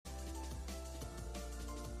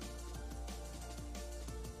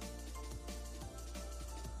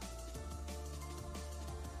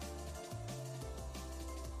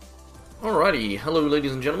Alrighty, hello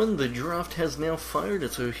ladies and gentlemen, the draft has now fired,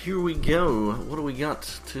 so here we go. What do we got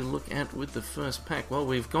to look at with the first pack? Well,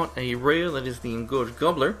 we've got a rare, that is the Engorged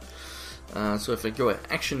Gobbler. So if I go an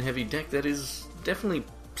action-heavy deck, that is definitely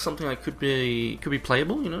something that could be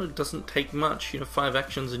playable. You know, it doesn't take much. You know, 5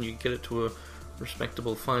 actions and you get it to a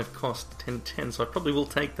respectable 5 cost, 10/10. So I probably will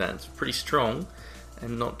take that. It's pretty strong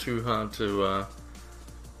and not too hard to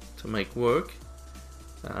make work.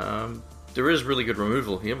 There is really good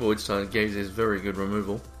removal here. Voidside Gaze is very good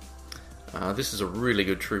removal. This is a really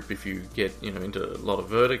good troop if you get into a lot of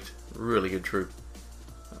Verdict. Really good troop.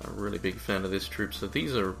 Really big fan of this troop. So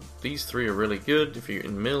these three are really good. If you're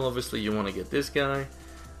in mill, obviously you want to get this guy,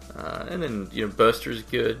 and then Burster is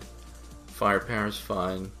good. Firepower is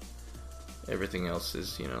fine. Everything else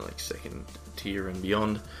is like second tier and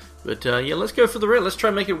beyond. But yeah, let's go for the red. Let's try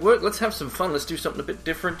and make it work. Let's have some fun. Let's do something a bit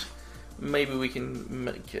different. Maybe we can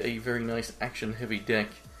make a very nice action-heavy deck.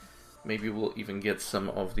 Maybe we'll even get some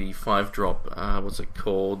of the 5-drop, what's it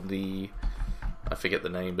called? I forget the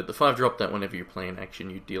name, but the 5-drop that whenever you're playing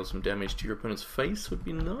action, you deal some damage to your opponent's face would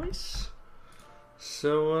be nice.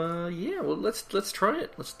 So, yeah, well, let's try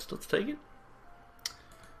it. Let's take it.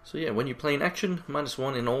 So, yeah, when you're playing action,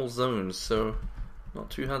 -1 in all zones, so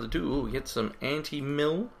not too hard to do. Ooh, we get some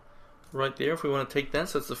anti-mill right there if we want to take that.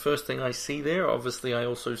 So that's the first thing I see there. Obviously I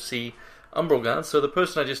also see Umbral Guard, so the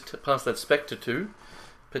person I just passed that Spectre to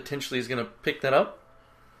potentially is going to pick that up.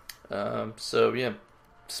 So yeah,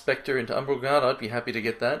 Spectre into Umbral Guard, I'd be happy to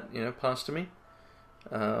get that passed to me.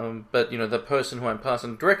 But the person who I'm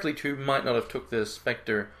passing directly to might not have took the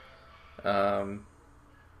Spectre,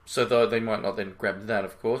 so though they might not then grab that,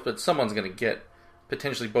 of course, but someone's going to get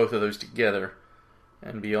potentially both of those together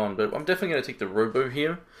and beyond. But I'm definitely going to take the Robo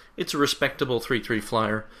here. It's a respectable 3/3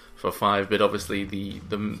 flyer for 5, but obviously the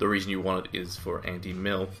reason you want it is for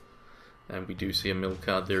anti-mill. And we do see a mill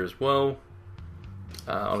card there as well.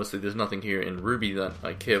 Honestly, there's nothing here in Ruby that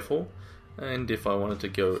I care for. And if I wanted to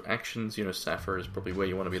go actions, Sapphire is probably where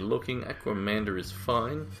you want to be looking. Aquamander is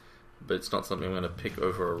fine, but it's not something I'm going to pick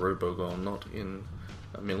over a Robogon, not in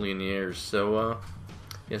a million years. So,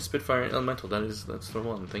 yeah, Spitfire and Elemental, that's the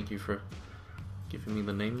one. Thank you for giving me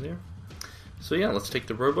the name there. So yeah, let's take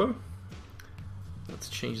the Robo. Let's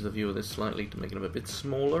change the view of this slightly to make it a bit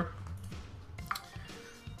smaller.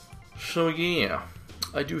 So yeah,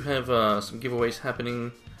 I do have some giveaways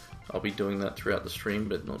happening. I'll be doing that throughout the stream,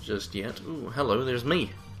 but not just yet. Ooh, hello, there's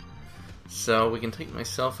me. So we can take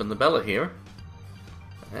myself and the Bella here.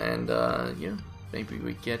 And yeah, maybe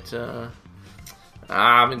we get... there's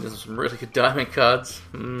some really good diamond cards.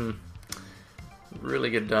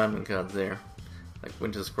 Really good diamond cards there. Like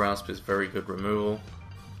Winter's Grasp is very good removal.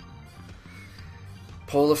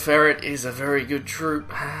 Polar Ferret is a very good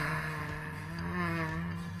troop.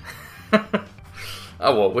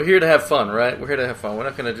 Oh well, we're here to have fun, right? We're here to have fun. We're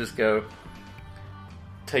not going to just go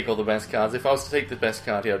take all the best cards. If I was to take the best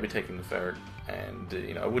card here, I'd be taking the Ferret. And,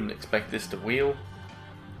 I wouldn't expect this to wheel.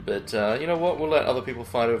 But, you know what? We'll let other people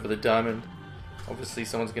fight over the diamond. Obviously,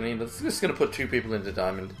 someone's going to... It's just going to put 2 people into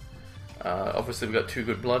diamond. Obviously we've got 2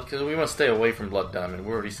 good blood, because we want to stay away from blood diamond.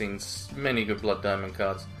 We're already seeing many good blood diamond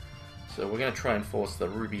cards. So we're going to try and force the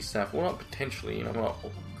ruby sapphire. Well, not potentially, we're not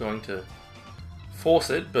going to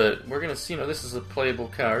force it, but we're going to see, this is a playable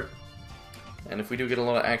card. And if we do get a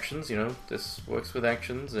lot of actions, this works with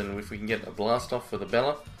actions, and if we can get a blast off for the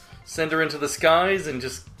Bella, send her into the skies and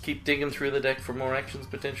just keep digging through the deck for more actions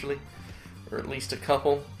potentially. Or at least a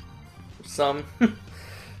couple. Some.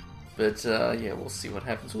 But, yeah, we'll see what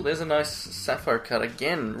happens. Oh, there's a nice Sapphire card.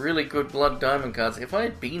 Again, really good Blood Diamond cards. If I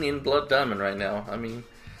had been in Blood Diamond right now, I mean,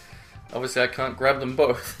 obviously I can't grab them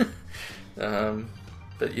both.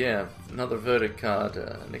 But, yeah, another Verdict card,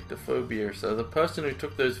 Nyctophobia. So the person who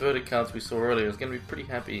took those Verdict cards we saw earlier is going to be pretty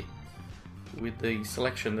happy with the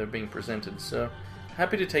selection they're being presented. So,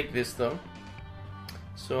 happy to take this, though.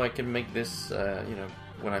 So I can make this,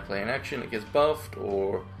 when I play an action, it gets buffed,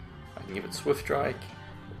 or I can give it Swift Strike.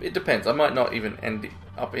 It depends. I might not even end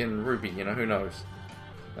up in Ruby, who knows.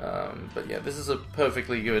 But yeah, this is a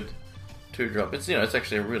perfectly good 2-drop. It's it's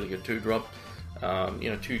actually a really good 2-drop.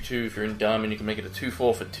 2/2 if you're in Diamond, you can make it a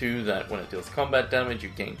 2/4 for 2 that when it deals combat damage, you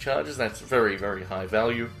gain charges. That's very, very high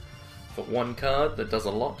value for 1 card that does a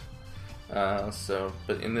lot.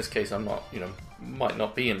 But in this case, I'm not, might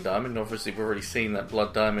not be in Diamond. Obviously, we've already seen that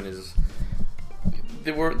Blood Diamond is...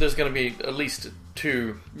 There's going to be at least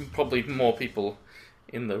 2, probably more people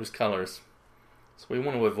in those colors, so we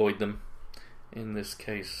want to avoid them in this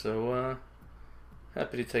case. So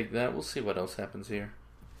happy to take that. We'll see what else happens here.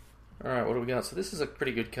 Alright, what do we got? So this is a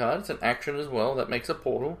pretty good card. It's an action as well. That makes a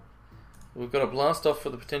portal. We've got a blast off for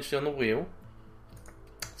the potentially on the wheel.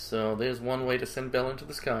 So there's one way to send Bella into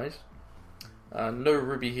the skies. No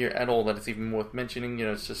Ruby here at all that it's even worth mentioning. You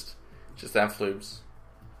know, it's just Afflubes.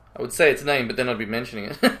 I would say its name, but then I'd be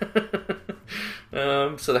mentioning it.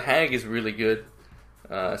 So the Hag is really good,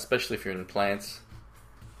 especially if you're in plants.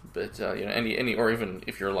 But you know, any or even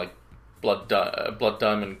if you're like Blood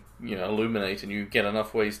Diamond, you know, Illuminate, and you get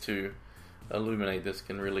enough ways to illuminate, this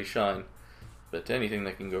can really shine. But anything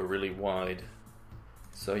that can go really wide.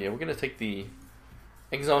 So yeah, we're gonna take the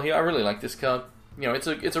Exile here. I really like this card. You know, it's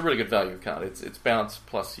a really good value card. It's bounce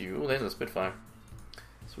plus you. Oh, there's a Spitfire.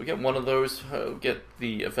 So we get one of those. We'll get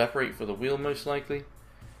the Evaporate for the wheel, most likely.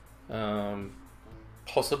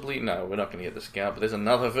 Possibly, no, we're not going to get the Scout, but there's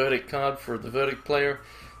another Verdict card for the Verdict player.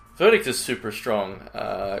 Verdict is super strong.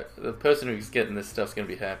 The person who's getting this stuff's going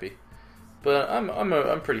to be happy. But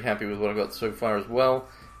I'm pretty happy with what I've got so far as well.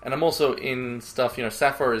 And I'm also in stuff, you know,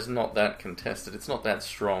 Sapphire is not that contested. It's not that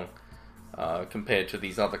strong compared to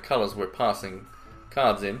these other colors we're passing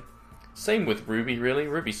cards in. Same with Ruby, really.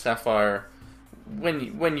 Ruby, Sapphire,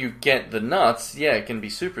 when you get the nuts, yeah, it can be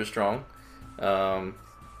super strong.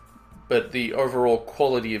 But the overall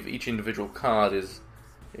quality of each individual card is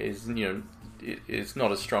you know, it's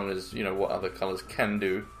not as strong as, you know, what other colors can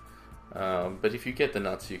do. But if you get the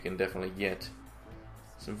nuts, you can definitely get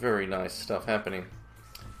some very nice stuff happening.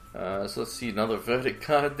 So let's see, another Verdict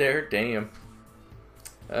card there. Damn.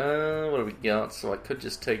 What do we got? So I could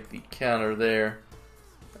just take the counter there.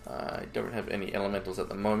 I don't have any elementals at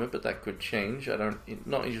the moment, but that could change.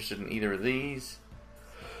 Not interested in either of these.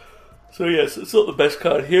 So yes, it's not the best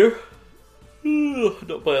card here.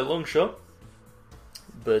 Not by a long shot.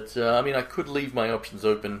 But I mean, I could leave my options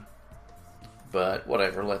open. But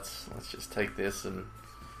whatever. Let's just take this and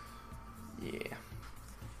yeah.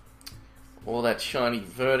 All that shiny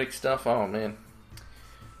Verdict stuff. Oh man,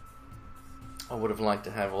 I would have liked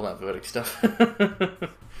to have all that Verdict stuff.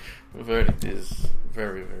 Verdict is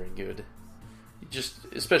very, very good.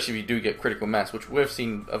 Especially if you do get Critical Mass, which we've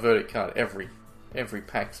seen a Verdict card every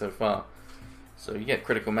pack so far. So you get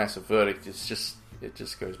Critical Mass of Verdict, it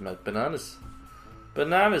just goes mad bananas.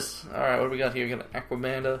 Bananas! Alright, what do we got here? We got an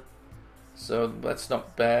Aquamander. So that's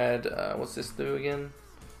not bad. What's this do again?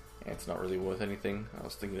 Yeah, it's not really worth anything. I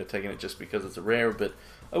was thinking of taking it just because it's a rare, but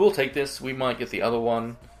I will take this. We might get the other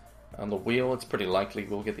one on the wheel. It's pretty likely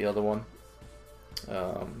we'll get the other one.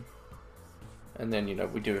 And then, you know,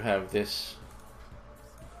 we do have this.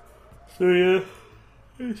 So yeah.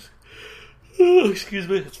 Oh, excuse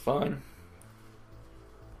me, it's fine.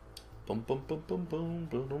 Boom, boom, boom, boom, boom,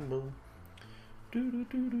 boom, boom,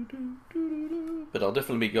 boom. But I'll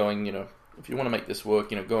definitely be going, you know, if you want to make this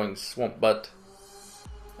work, you know, going Swamp Butt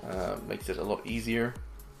makes it a lot easier.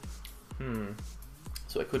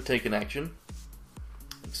 So I could take an action.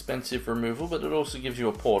 Expensive removal, but it also gives you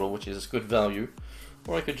a portal, which is good value.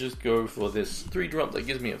 Or I could just go for this 3-drop that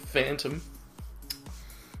gives me a Phantom.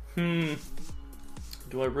 Do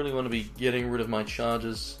I really want to be getting rid of my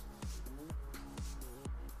charges?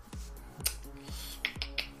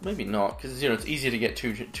 Maybe not, because, you know, it's easier to get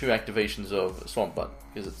two activations of Swamp Butt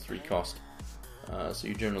because it's 3 cost. So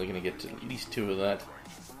you're generally going to get to at least 2 of that.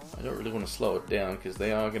 I don't really want to slow it down because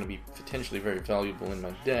they are going to be potentially very valuable in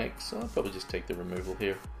my deck, so I'll probably just take the removal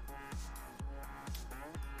here.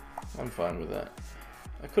 I'm fine with that.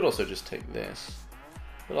 I could also just take this,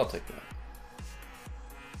 but I'll take that.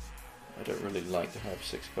 I don't really like to have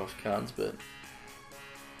 6 cost cards, but...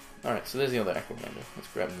 Alright, so there's the other Aquamander. Let's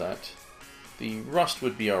grab that. The Rust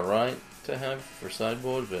would be alright to have for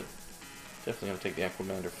sideboard, but definitely going to take the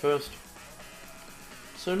Aquamander first.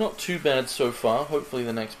 So not too bad so far. Hopefully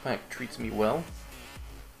the next pack treats me well.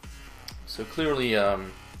 So clearly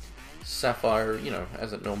Sapphire, you know,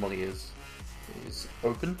 as it normally is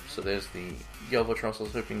open. So there's the Galvatros I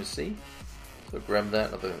was hoping to see. So grab that,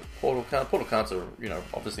 another portal card. Portal cards are, you know,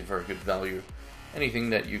 obviously very good value.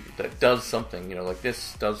 Anything that does something, you know, like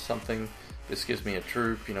this does something. This gives me a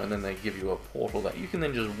troop, you know, and then they give you a portal that you can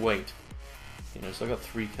then just wait. You know, so I got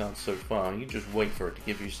 3 cards so far. You just wait for it to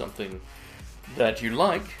give you something that you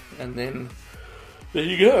like, and then there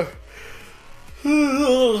you go.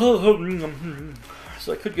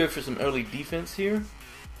 So I could go for some early defense here.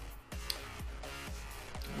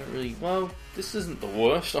 Not really. Well, this isn't the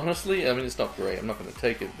worst, honestly. I mean, it's not great. I'm not going to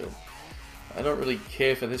take it, but I don't really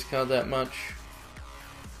care for this card that much.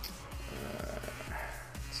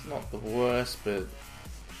 It's not the worst, but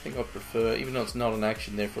I think I prefer, even though it's not an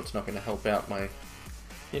action, therefore it's not going to help out my,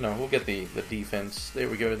 you know, we'll get the defense. There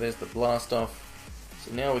we go, there's the blast off.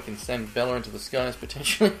 So now we can send Bella into the skies,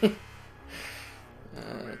 potentially.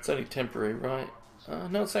 It's only temporary, right?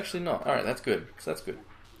 No, it's actually not. Alright, that's good.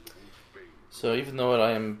 So even though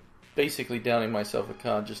I am basically downing myself a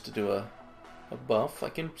card just to do a buff. I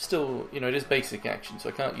can still, you know, it is basic action, so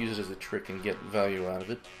I can't use it as a trick and get value out of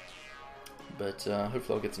it. But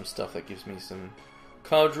hopefully I'll get some stuff that gives me some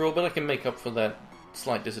card draw, but I can make up for that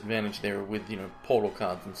slight disadvantage there with, you know, portal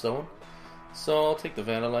cards and so on. So I'll take the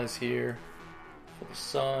Vandalize here for the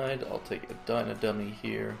side. I'll take a Dino Dummy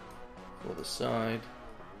here for the side.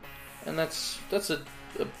 And that's a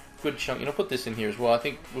good chunk. You know, put this in here as well. I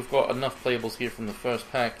think we've got enough playables here from the first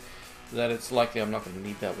pack that it's likely I'm not going to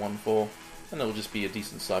need that one for. And it'll just be a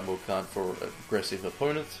decent sideboard card for aggressive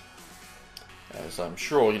opponents. As I'm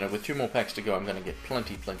sure, you know, with 2 more packs to go, I'm going to get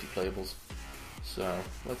plenty playables. So,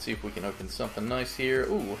 let's see if we can open something nice here.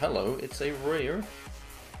 Ooh, hello, it's a rare.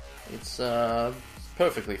 It's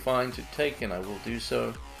perfectly fine to take, and I will do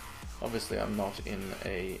so. Obviously, I'm not in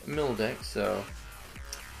a mill deck, so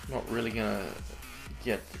I'm not really going to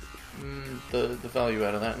get the value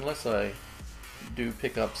out of that, unless I do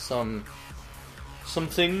pick up some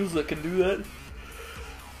things that can do that.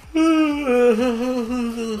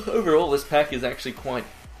 Overall, this pack is actually quite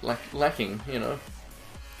lacking, you know.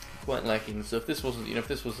 Quite lacking. So if this wasn't, you know, if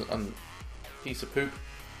this was a piece of poop,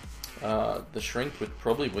 the Shrink would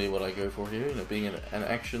probably be what I go for here. You know, being an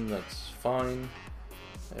action that's fine.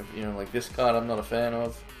 You know, like this card, I'm not a fan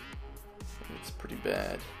of. It's pretty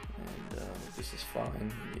bad, and this is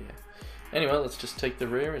fine. Yeah. Anyway, let's just take the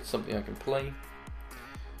rare. It's something I can play.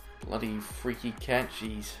 Bloody freaky cat,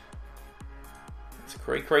 jeez. It's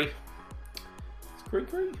cray-cray. It's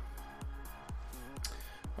cray-cray.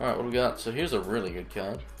 Alright, what do we got? So here's a really good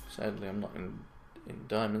card. Sadly, I'm not in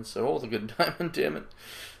diamonds, so all the good diamond, damn it.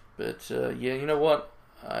 But, yeah, you know what?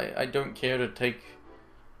 I don't care to take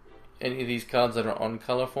any of these cards that are on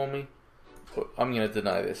color for me. But I'm going to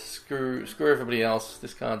deny this. Screw everybody else.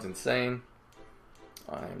 This card's insane.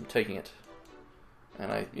 I'm taking it.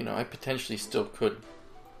 And I potentially still could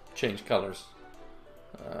change colors.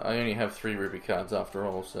 I only have 3 ruby cards after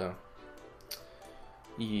all, so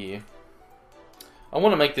yeah. I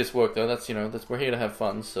want to make this work though. We're here to have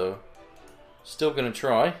fun, so still gonna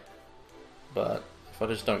try. But if I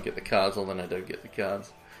just don't get the cards, well then I don't get the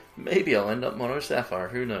cards. Maybe I'll end up Mono Sapphire.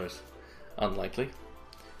 Who knows? Unlikely.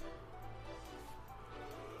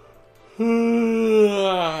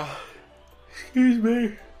 Excuse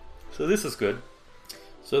me. So this is good.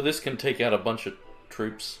 So this can take out a bunch of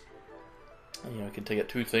troops. You know, it can take out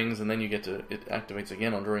 2 things, and then it activates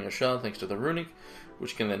again on drawing a shard thanks to the runic,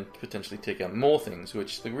 which can then potentially take out more things.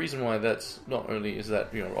 Which the reason why that's not only is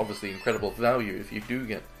that, you know, obviously incredible value if you do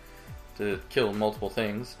get to kill multiple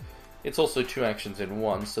things. It's also 2 actions in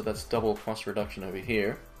 1, so that's double cost reduction over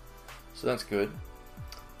here. So that's good.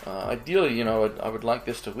 Ideally, you know, I would like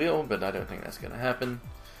this to wheel, but I don't think that's going to happen.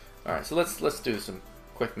 All right, so let's do some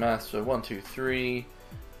quick math. So 1, 2, 3,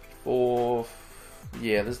 4.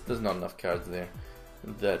 Yeah, there's not enough cards there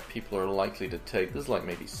that people are likely to take. There's like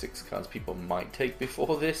maybe 6 cards people might take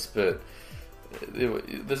before this, but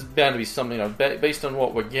there's bound to be something, you know, based on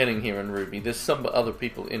what we're getting here in Ruby. There's some other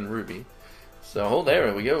people in Ruby. So,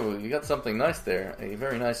 there we go. We got something nice there. A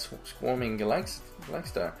very nice Swarming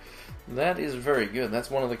Galaxstar. That is very good. That's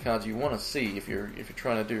one of the cards you want to see if you're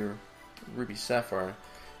trying to do Ruby Sapphire.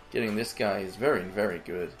 Getting this guy is very, very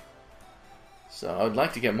good. So I would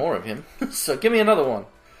like to get more of him. So give me another one.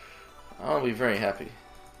 I'll be very happy.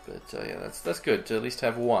 But yeah, that's good to at least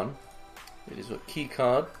have one. It is a key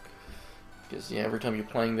card. Because yeah, every time you're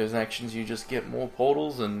playing those actions, you just get more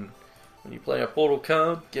portals, and when you play a portal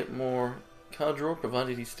card, get more card draw,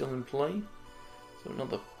 provided he's still in play. So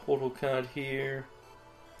another portal card here.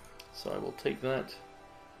 So I will take that.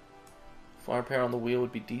 Firepower on the wheel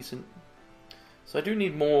would be decent. So I do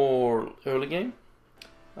need more early game.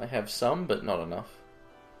 I have some, but not enough.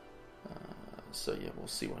 So yeah, we'll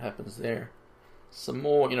see what happens there. Some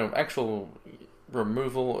more, you know, actual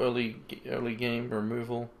removal, early game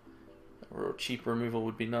removal, or cheap removal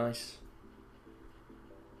would be nice.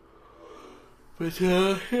 But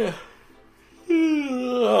yeah.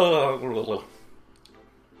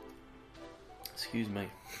 Excuse me.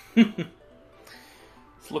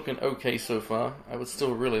 It's looking okay so far. I would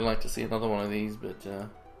still really like to see another one of these, but yeah,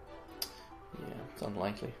 it's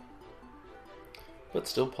unlikely. But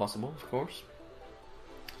still possible, of course.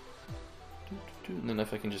 And then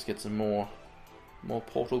if I can just get some more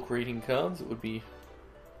portal creating cards, it would be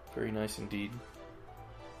very nice indeed.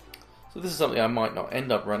 So this is something I might not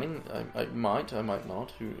end up running. I might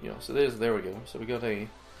not. So there we go. So we got a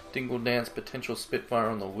Dingle Dance, potential Spitfire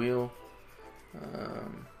on the wheel.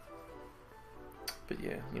 But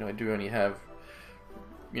yeah, I do only have,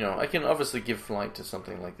 I can obviously give flight to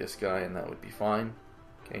something like this guy, and that would be fine.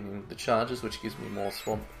 Gaining the charges, which gives me more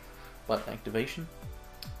Swamp Butt activation.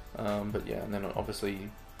 But yeah, and then obviously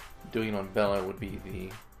doing it on Bella would be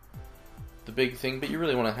the big thing. But you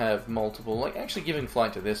really want to have multiple. Like actually giving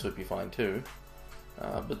flight to this would be fine too.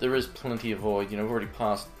 But there is plenty of void. You know, we've already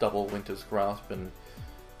passed double Winter's Grasp and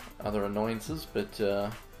other annoyances. But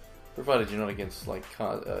provided you're not against like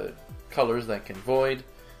colors that can void,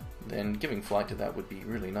 then giving flight to that would be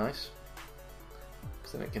really nice.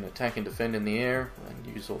 Because then it can attack and defend in the air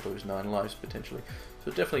and use all those 9 lives potentially.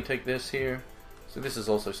 So definitely take this here. So this is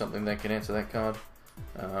also something that can answer that card.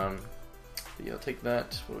 But yeah, I'll take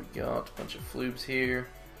that. What we got? A bunch of floobs here.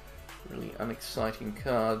 Really unexciting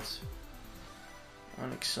cards.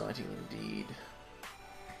 Unexciting indeed.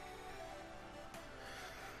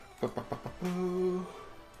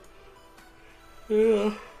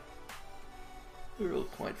 Yeah. They're all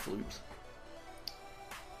quite floobs.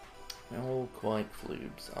 They're all quite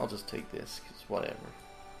floobs. I'll just take this, because whatever.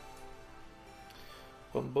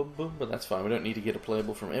 Boom, boom, boom. But that's fine. We don't need to get a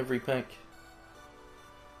playable from every pack.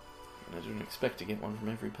 And I don't expect to get one from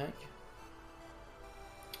every pack.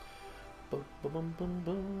 Boom, boom, boom, boom,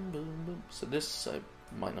 boom, boom, boom. So this I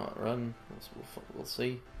might not run. We'll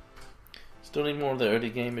see. Still need more of the early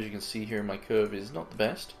game. As you can see here, my curve is not the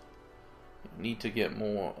best. Need to get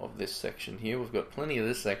more of this section here. We've got plenty of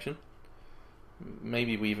this section.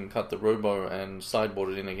 Maybe we even cut the robo and sideboard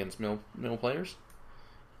it in against mill players.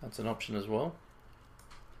 That's an option as well.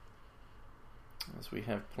 As we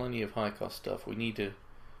have plenty of high cost stuff, we need to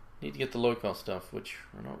get the low cost stuff, which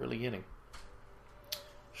we're not really getting.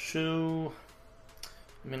 So,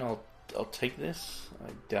 I mean, I'll take this. I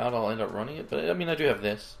doubt I'll end up running it, but I mean, I do have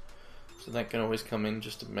this, so that can always come in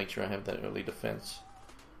just to make sure I have that early defense.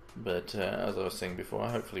 But as I was saying before, I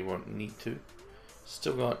hopefully won't need to.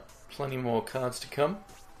 Still got plenty more cards to come.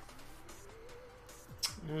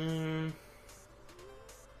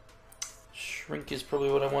 Shrink is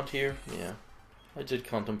probably what I want here. Yeah, I did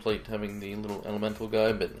contemplate having the little elemental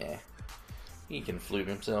guy, but nah. He can floob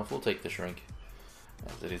himself. We'll take the Shrink,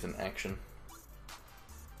 as it is an action.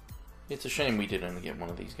 It's a shame we did only get one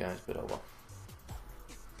of these guys, but oh well.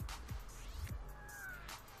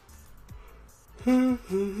 How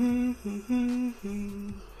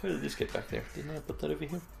did this get back there? Didn't I put that over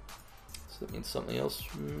here? So that means something else.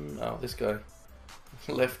 Oh, this guy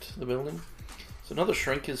left the building. So another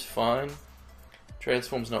Shrink is fine.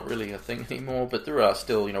 Transform's not really a thing anymore, but there are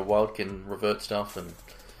still, you know, Wild can revert stuff, and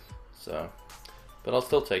so. But I'll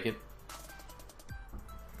still take it.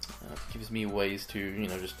 It gives me ways to, you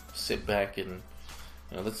know, just sit back and,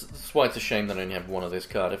 you know, that's why it's a shame that I only have one of this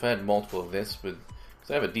card. If I had multiple of this, because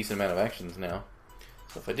I have a decent amount of actions now,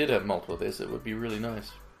 so if I did have multiple of this, it would be really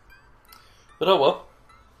nice. But oh well.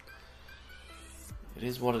 It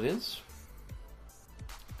is what it is.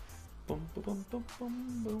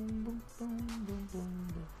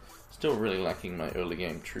 Still really lacking my early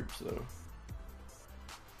game troops though.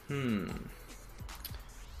 Don't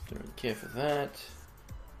really care for that.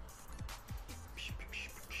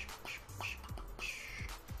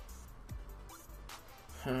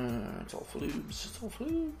 It's all floobs. It's all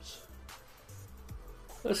floobs.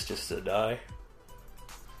 Let's just die.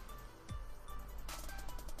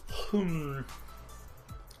 Bum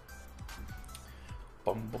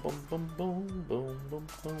bum bum bum bum bum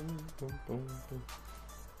bum bum bum bum.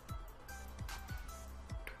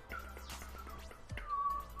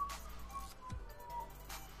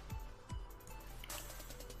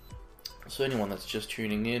 So anyone that's just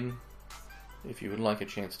tuning in, if you would like a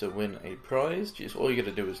chance to win a prize, just all you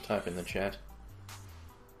gotta do is type in the chat,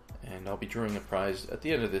 and I'll be drawing a prize at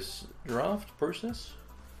the end of this draft process.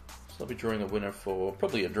 So I'll be drawing a winner for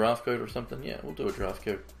probably a draft code or something. Yeah, we'll do a draft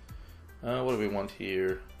code. What do we want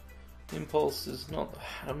here? Impulse is not...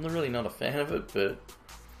 I'm really not a fan of it, but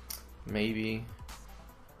maybe...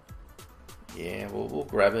 Yeah, we'll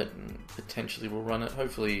grab it and potentially we'll run it.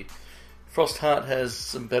 Hopefully Frostheart has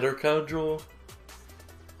some better card draw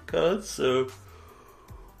cards, so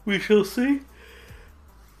we shall see.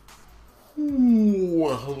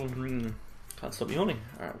 Ooh, can't stop yawning.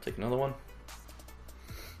 Alright, we'll take another one.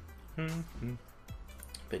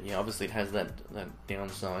 But yeah, obviously it has that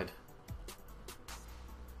downside.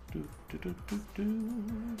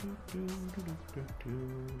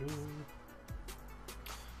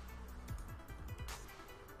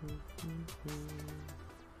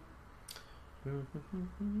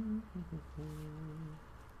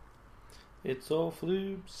 It's all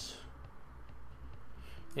floobs.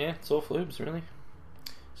 Yeah, it's all floobs, really.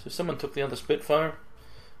 So someone took the other Spitfire,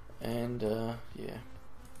 and yeah.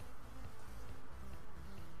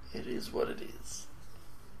 It is what it is.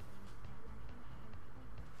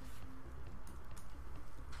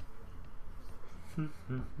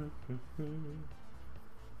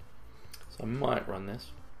 So I might run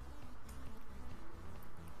this.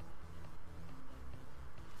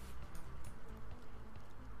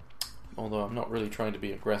 Although I'm not really trying to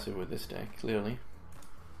be aggressive with this deck, clearly.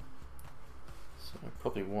 So I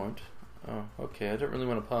probably won't. Oh, okay, I don't really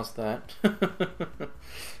want to pass that.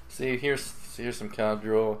 See, here's some card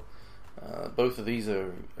draw. Both of these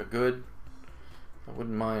are good. I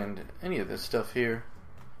wouldn't mind any of this stuff here.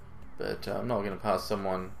 But I'm not going to pass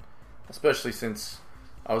someone, especially since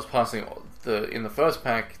I was passing in the first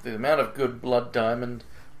pack, the amount of good Blood Diamond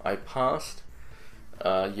I passed.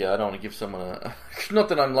 Yeah, I don't want to give someone a... Not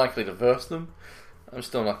that I'm likely to verse them. I'm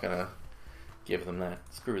still not going to give them that.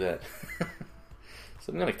 Screw that.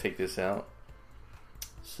 So I'm going to take this out.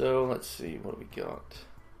 So let's see, what do we got?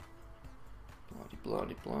 Bloody,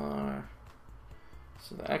 bloody, blah.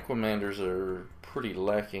 So the Aquamanders are pretty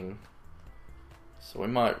lacking. So we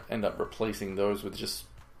might end up replacing those with just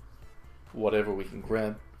whatever we can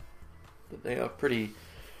grab. But they are pretty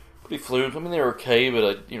fluid. I mean, they're okay,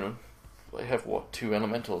 but I have what, 2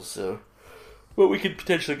 elementals, so but we could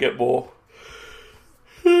potentially get more.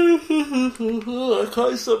 I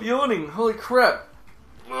can't stop yawning. Holy crap!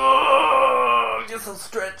 Get some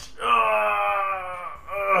stretch.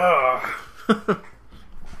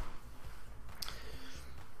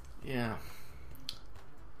 Yeah.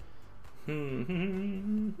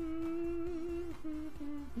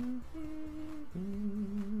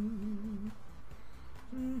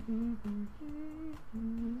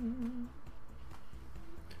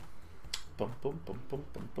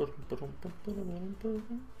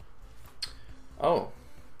 Oh,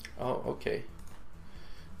 okay.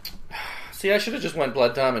 See, I should have just went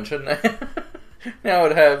Blood Diamond, shouldn't I? Now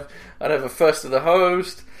I'd have a First of the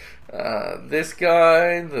Host, this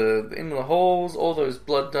guy, in the holes, all those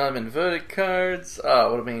Blood Diamond Verdict cards.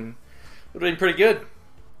 Would have been pretty good.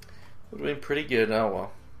 Would have been pretty good. Oh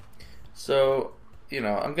well. So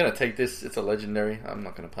I'm gonna take this. It's a legendary. I'm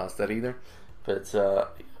not gonna pass that either. But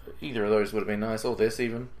either of those would have been nice, or this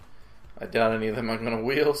even. I doubt any of them are gonna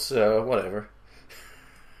wheel, so whatever.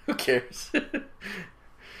 Who cares?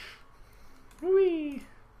 Whee!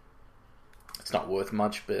 It's not worth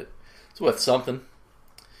much, but it's worth something.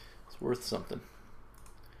 It's worth something.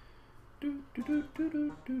 We'll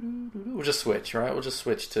just switch, right? We'll just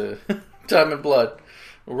switch to Diamond Blood.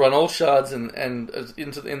 We'll run all shards and in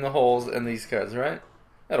the holes and these cards, right?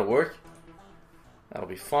 That'll work. That'll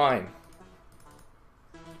be fine.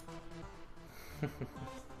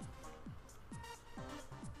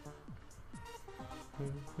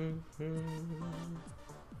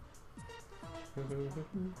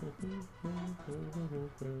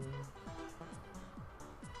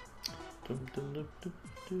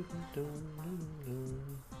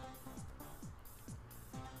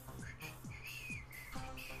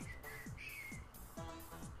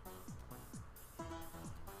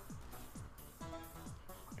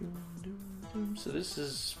 So this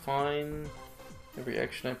is fine. Every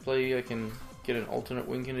action I play, I can get an alternate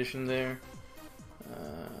win condition there.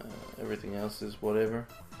 Everything else is whatever.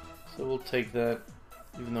 So we'll take that,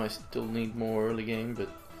 even though I still need more early game, but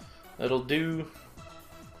that'll do.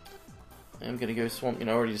 I'm gonna go Swamp. I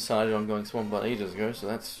already decided on going Swamp about ages ago, so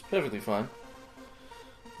that's perfectly fine.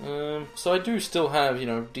 So I do still have,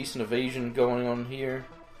 decent evasion going on here.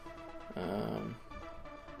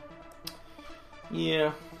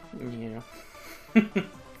 Yeah.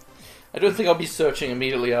 I don't think I'll be searching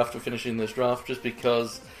immediately after finishing this draft, just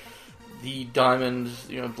because the Diamond,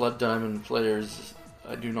 Blood Diamond players,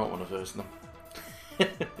 I do not want to verse them.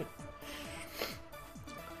 But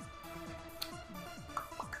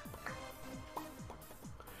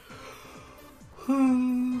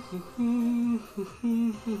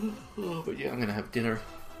yeah, I'm going to have dinner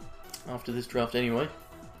after this draft anyway.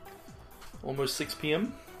 Almost 6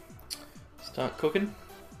 PM. Start cooking.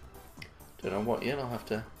 Don't know what yet, I'll have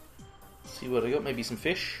to see what I got. Maybe some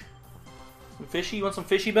fish. Some fishy? You want some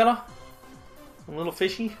fishy, Bella? Some little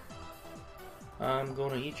fishy? I'm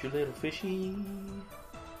gonna eat your little fishy.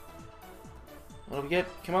 What do we get?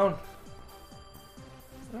 Come on.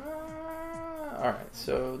 Alright,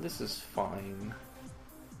 so this is fine.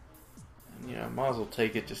 And, might as well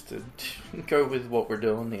take it just to go with what we're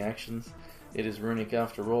doing, the actions. It is runic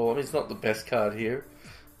after all. I mean, it's not the best card here.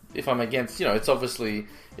 If I'm against, it's obviously,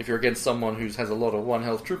 if you're against someone who has a lot of 1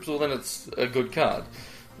 health troops, well then it's a good card.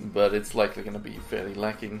 But it's likely going to be fairly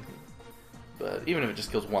lacking. But even if it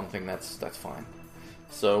just kills one thing, that's fine.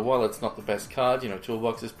 So while it's not the best card,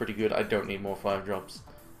 Toolbox is pretty good. I don't need more 5-drops.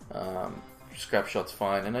 Scrap Shot's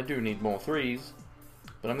fine, and I do need more 3s.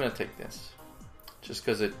 But I'm going to take this. Just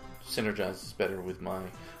because it synergizes better with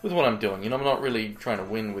what I'm doing. I'm not really trying to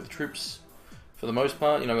win with troops for the most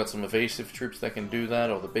part. You know, I've got some evasive troops that can do that,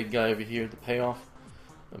 or the big guy over here, the payoff.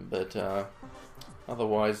 But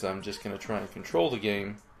otherwise, I'm just going to try and control the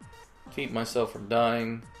game, keep myself from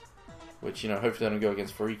dying, which, you know, hopefully I don't go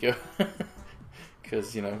against Furico.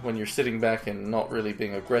 Because, you know, when you're sitting back and not really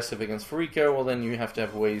being aggressive against Furico, well, then you have to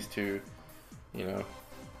have ways to, you know,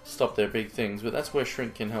 stop their big things. But that's where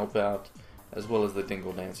Shrink can help out, as well as the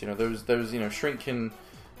Dingle Dance. You know, those you know, Shrink can,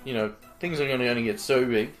 you know, things are going to only get so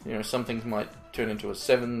big. You know, some things might turn into a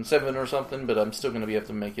 7/7 or something, but I'm still going to be able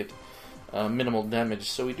to make it minimal damage.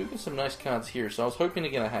 So we do get some nice cards here. So I was hoping to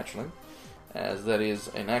get a Hatchling, as that is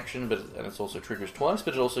an action, and it's also triggers twice,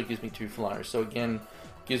 but it also gives me 2 flyers. So again,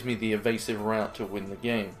 gives me the evasive route to win the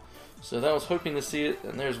game. So that was hoping to see it,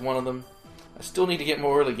 and there's one of them. I still need to get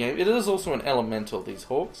more early game. It is also an elemental, these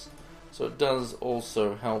Hawks, so it does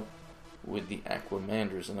also help with the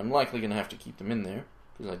Aquamanders, and I'm likely going to have to keep them in there,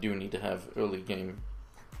 because I do need to have early game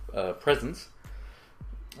presence.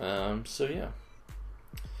 So yeah.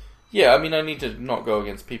 Yeah, I mean, I need to not go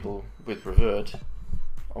against people with Revert,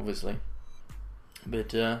 obviously.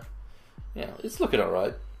 But, yeah, it's looking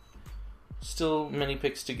alright. Still many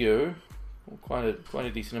picks to go. Well, quite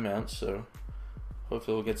a decent amount, so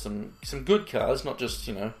hopefully we'll get some good cards, not just,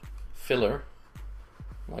 you know, filler.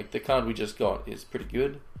 Like the card we just got is pretty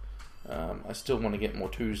good. I still want to get more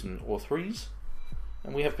 2s or 3s.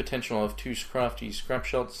 And we have potential of 2 crafty scrap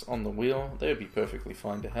shots on the wheel. They would be perfectly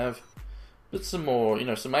fine to have. But some more, you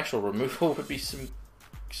know, some actual removal would be some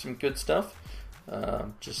good stuff.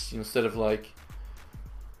 Just, you know, instead of like...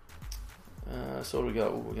 so what do we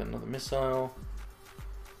got? Ooh, we got another missile.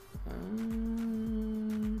 But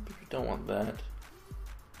we don't want that.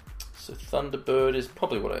 So Thunderbird is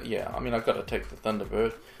probably what I mean, I've got to take the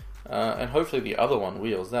Thunderbird. And hopefully the other one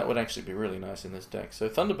wheels. That would actually be really nice in this deck. So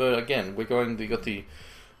Thunderbird, again, we got the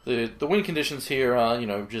win conditions here are, you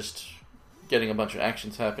know, just getting a bunch of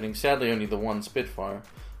actions happening. Sadly, only the one Spitfire.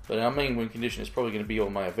 But our main win condition is probably going to be all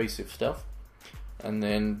my evasive stuff. And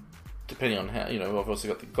then, depending on how, you know, I've also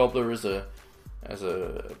got the Gobbler as a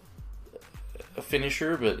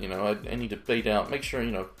finisher, but, you know, I need to bait out, make sure,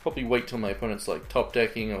 you know, probably wait till my opponent's like top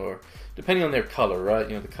decking, or depending on their color, right?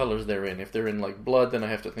 You know, the colors they're in. If they're in like blood, then I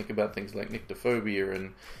have to think about things like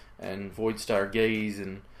Nyctophobia and Voidstar Gaze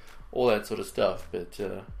and all that sort of stuff. But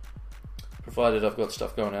provided I've got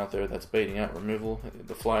stuff going out there that's baiting out removal,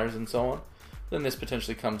 the flyers and so on, then this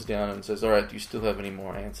potentially comes down and says, alright, do you still have any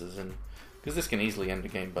more answers? And because this can easily end the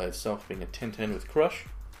game by itself, being a 10-10 with Crush.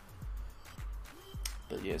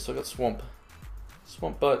 But yeah, so I got Swamp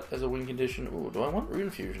Butt as a win condition. Ooh, do I want Rune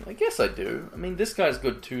Fusion? I guess I do. I mean, this guy's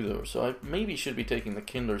good too, though, so I maybe should be taking the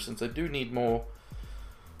Kindler, since I do need more,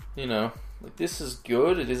 you know, like this is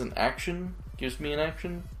good. It is an action, gives me an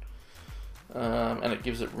action, and it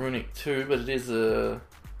gives it Runic too, but it is a...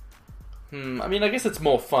 I mean, I guess it's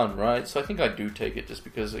more fun, right? So I think I do take it, just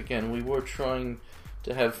because, again, we were trying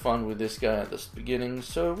to have fun with this guy at the beginning,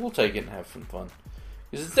 so we'll take it and have some fun.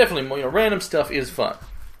 Because it's definitely more, you know, random stuff is fun.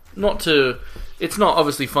 It's not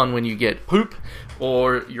obviously fun when you get poop,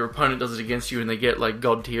 or your opponent does it against you and they get like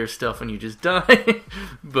god tier stuff and you just die.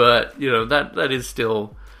 But, you know, that is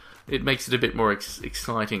still, it makes it a bit more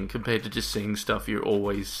exciting compared to just seeing stuff you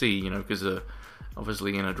always see, you know, because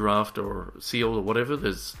obviously in a draft or sealed or whatever,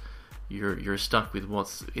 you're stuck with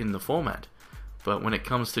what's in the format. But when it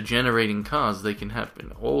comes to generating cards, they can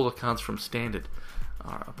happen. All the cards from standard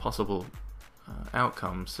are a possible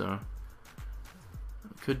outcome, so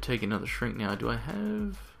I could take another Shrink now. I don't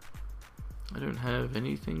have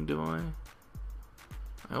anything, do I?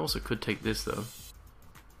 I also could take this, though.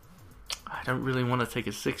 I don't really want to take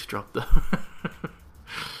a 6-drop, though.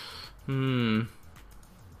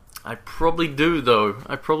 I probably do, though.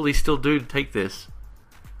 I probably still do take this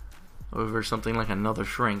over something like another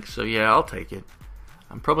Shrink. So yeah, I'll take it.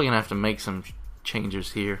 I'm probably going to have to make some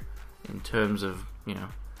changes here in terms of, you know,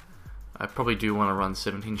 I probably do want to run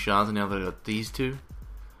 17 shards now that I've got these two,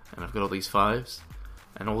 and I've got all these 5s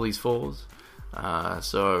and all these 4s.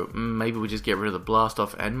 So maybe we just get rid of the Blast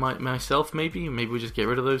Off and myself, maybe we just get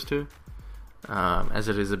rid of those two. As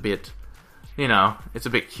it is a bit, you know, it's a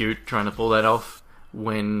bit cute trying to pull that off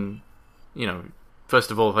when, you know,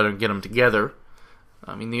 first of all, if I don't get them together,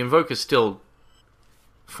 I mean, the Invoker's still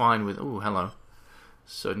fine with... Ooh, hello.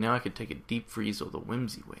 So now I could take a Deep Freeze or the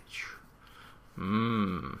Whimsy Witch.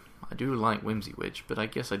 I do like Whimsy Witch, but I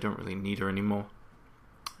guess I don't really need her anymore.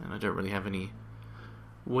 And I don't really have any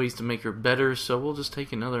ways to make her better, so we'll just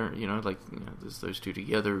take another, you know, like, you know, there's those two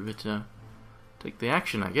together, but, take the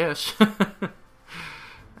action, I guess.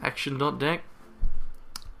 Action.deck.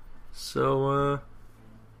 So,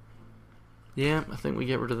 yeah, I think we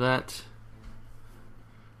get rid of that.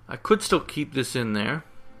 I could still keep this in there.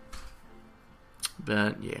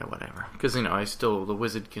 But, yeah, whatever. Because, you know, the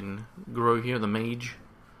wizard can grow here, the mage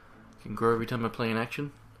can grow every time I play an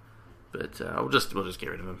action. But we'll just get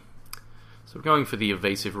rid of him. So we're going for the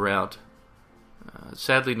evasive route.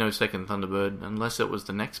 Sadly, no second Thunderbird, unless it was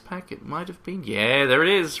the next pack. It might have been. Yeah, there it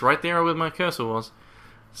is, right there where my cursor was.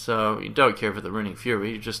 So you don't care for the Running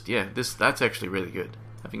Fury. You just that's actually really good.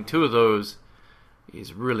 Having 2 of those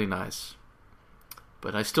is really nice.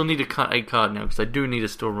 But I still need to cut a card now because I do need to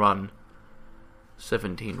still run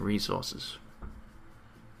 17 resources.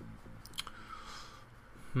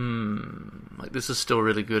 Like this is still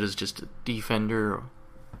really good as just a defender,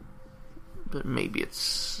 but maybe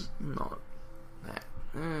it's not that.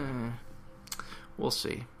 We'll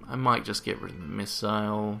see. I might just get rid of the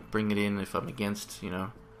missile, bring it in if I'm against, a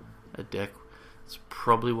deck. That's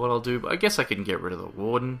probably what I'll do, but I guess I can get rid of the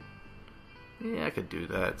warden. Yeah, I could do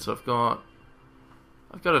that. So I've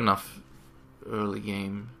got enough early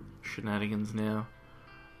game shenanigans now.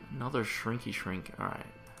 Another shrinky shrink. Alright.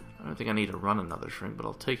 I don't think I need to run another shrink, but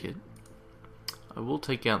I'll take it. I will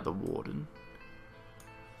take out the warden.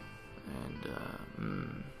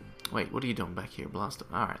 And, wait, what are you doing back here, Blaster?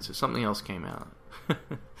 Alright, so something else came out.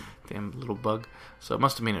 Damn little bug. So it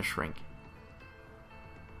must have been a shrink.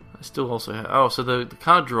 I still also have... Oh, so the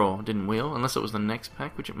card draw didn't wheel, unless it was the next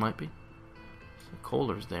pack, which it might be. So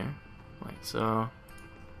Kohler's there. Wait, so...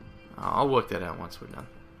 I'll work that out once we're done.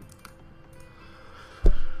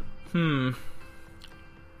 The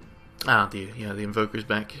Invoker's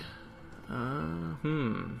back. So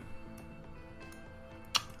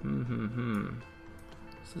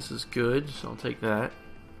this is good, so I'll take that.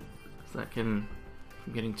 If that can... If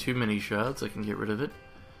I'm getting too many shards, I can get rid of it.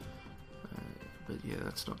 But yeah,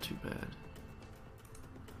 that's not too bad.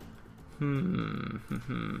 Boom,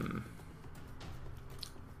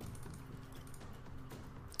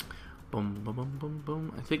 boom, boom, boom,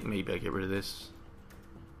 boom. I think maybe I get rid of this.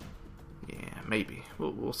 Yeah, maybe.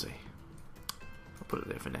 We'll see. I'll put it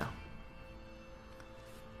there for now.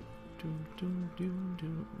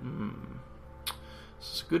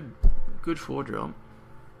 This is a good 4-drop.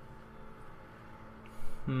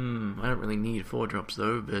 I don't really need 4-drops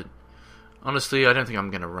though, but honestly, I don't think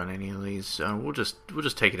I'm gonna run any of these. So we'll just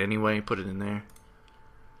take it anyway. Put it in there.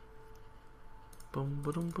 Boom,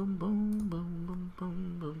 boom, boom, boom, boom, boom,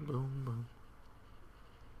 boom, boom, boom, boom.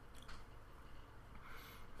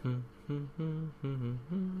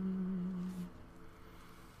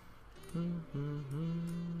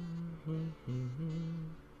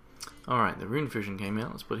 Alright, the Rune Fusion came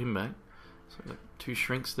out. Let's put him back. So I got 2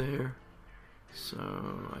 shrinks there. So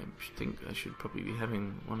I think I should probably be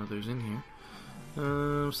having one of those in here.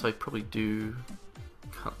 So I probably do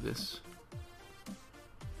cut this.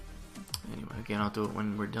 Anyway, again, I'll do it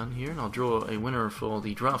when we're done here, and I'll draw a winner for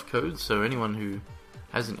the draft code. So anyone who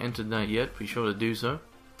hasn't entered that yet, be sure to do so.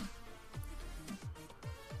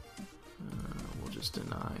 We'll just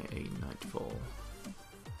deny a Nightfall.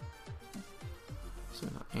 So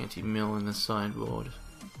anti-mill in the sideboard.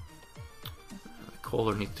 The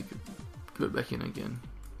Kohler needs to go back in again.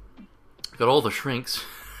 Got all the shrinks.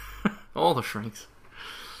 All the shrinks.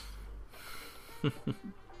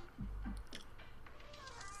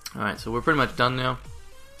 Alright, so we're pretty much done now.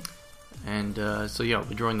 And so yeah, I'll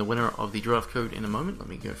be drawing the winner of the draft code in a moment. Let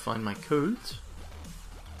me go find my codes.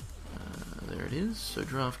 There it is. So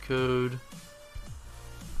draft code.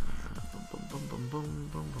 Boom, boom, boom, boom,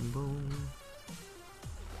 boom, boom, boom.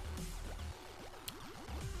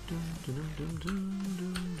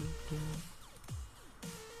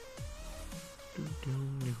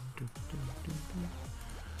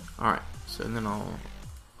 Alright, so then I'll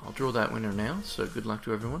draw that winner now, so good luck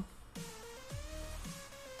to everyone.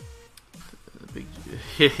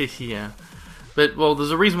 Yeah. But, well,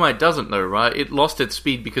 there's a reason why it doesn't though, right? It lost its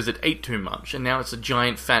speed because it ate too much, and now it's a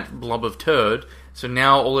giant fat blob of turd, so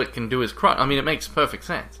now all it can do is crush. I mean, it makes perfect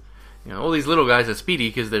sense. You know, all these little guys are speedy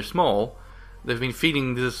because they're small. They've been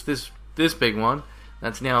feeding this big one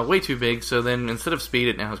that's now way too big, so then instead of speed,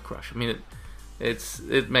 it now has crush. I mean,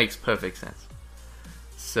 it makes perfect sense.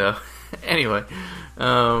 So, anyway,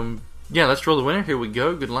 yeah, let's draw the winner. Here we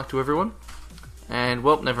go. Good luck to everyone. And,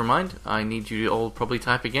 well, never mind. I need you to all probably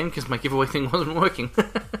type again because my giveaway thing wasn't working.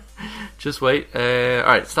 Just wait.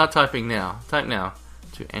 Alright, start typing now. Type now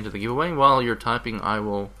to enter the giveaway. While you're typing, I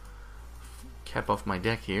will cap off my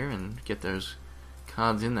deck here and get those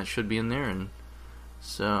cards in that should be in there. And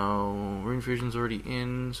so, Rune Fusion's already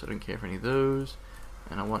in, so I don't care for any of those.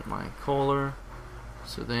 And I want my Kohler.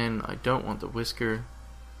 So then, I don't want the Whisker.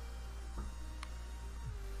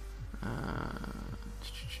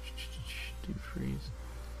 Deep freeze.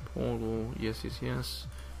 Portal, yes.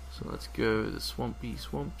 So let's go the Swampy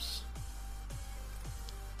Swamps.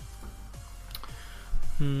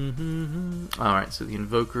 Alright, so the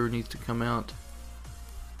Invoker needs to come out.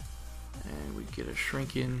 And we get a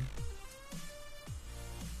Shrink in.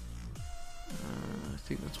 I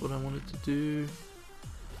think that's what I wanted to do.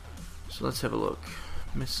 So let's have a look.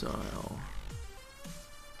 Missile.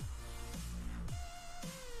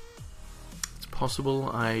 It's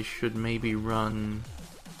possible I should maybe run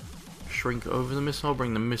Shrink over the missile,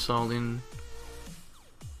 bring the missile in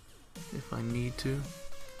if I need to.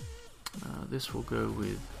 This will go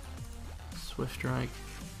with Swift Strike.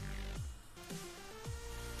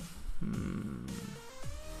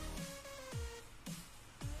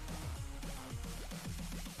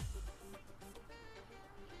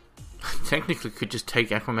 Technically could just take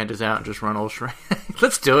Aquamanders out and just run all Shrink.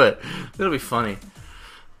 Let's do it. That'll be funny.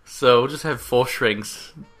 So we'll just have 4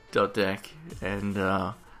 Shrinks dot deck, and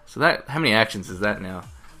so that, how many actions is that now?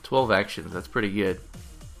 12 actions. That's pretty good.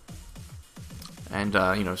 And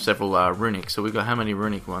you know, several runic. So we've got how many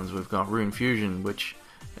runic ones? We've got Rune Fusion, which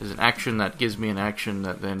is an action that gives me an action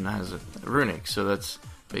that then has a runic. So that's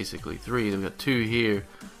basically 3. We've got 2 here, you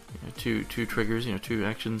know, two triggers, you know, 2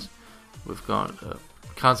 actions. We've got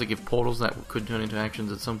cards that give portals that could turn into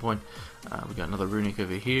actions at some point. We've got another runic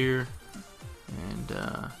over here, and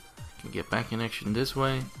can get back in action this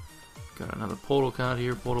way. Got another portal card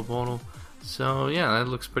here, portal. So yeah, that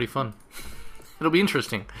looks pretty fun. It'll be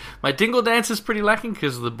interesting. My Dingle Dance is pretty lacking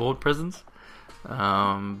because of the board presence,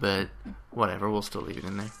 but whatever, we'll still leave it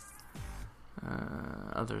in there.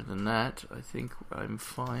 Other than that, I think I'm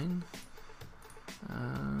fine.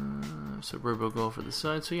 So Robogolf for the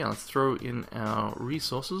side. So yeah, let's throw in our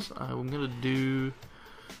resources. I'm gonna do.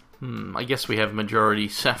 I guess we have majority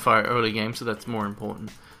Sapphire early game, so that's more important.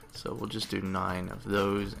 So we'll just do 9 of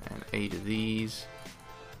those and 8 of these.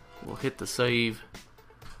 We'll hit the save,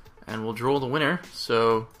 and we'll draw the winner.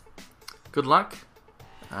 So good luck.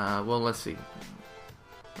 Well, let's see.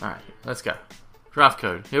 All right, let's go. Draft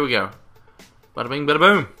code. Here we go. Bada bing, bada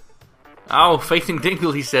boom. Oh, faith in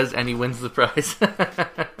Dingle, he says, and he wins the prize.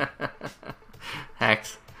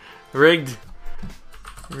 Hacks. Rigged.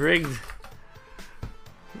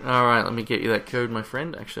 Alright, let me get you that code, my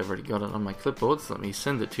friend. Actually, I've already got it on my clipboard, so let me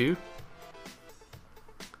send it to you.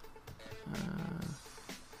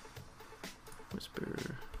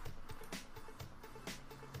 Whisper.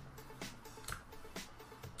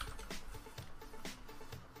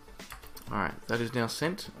 Alright, that is now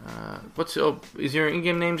sent. Is your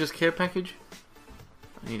in-game name just Care Package?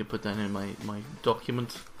 I need to put that in my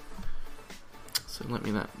document. So let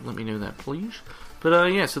me know that, please.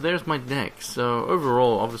 But yeah, so there's my deck. So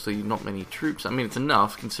overall, obviously not many troops. I mean, it's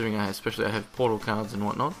enough considering I have portal cards and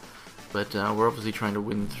whatnot. But we're obviously trying to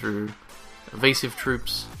win through evasive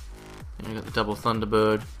troops. You know, got the double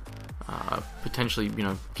Thunderbird. Potentially, you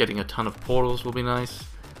know, getting a ton of portals will be nice.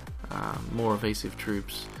 More evasive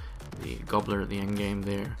troops. The Gobbler at the end game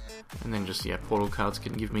there, and then just, yeah, portal cards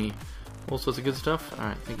can give me all sorts of good stuff.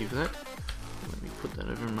 Alright, thank you for that. Let me put that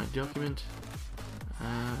over in my document.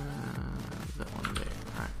 That one there.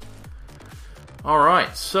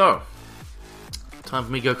 Alright, so time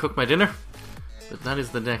for me to go cook my dinner, but that is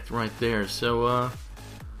the deck right there. So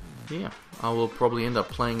yeah, I will probably end up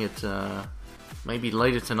playing it maybe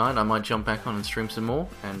later tonight. I might jump back on and stream some more,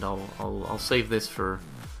 and I'll save this for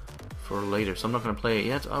later, so I'm not going to play it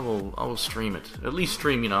yet. I will stream it. At least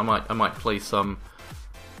stream, you know, I might play some,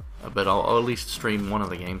 but I'll at least stream one of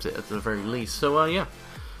the games at the very least. So yeah,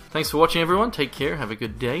 thanks for watching, everyone. Take care. Have a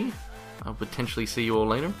good day. I'll potentially see you all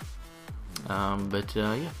later. But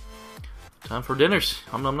yeah, time for dinners.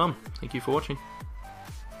 Nom nom nom. Thank you for watching.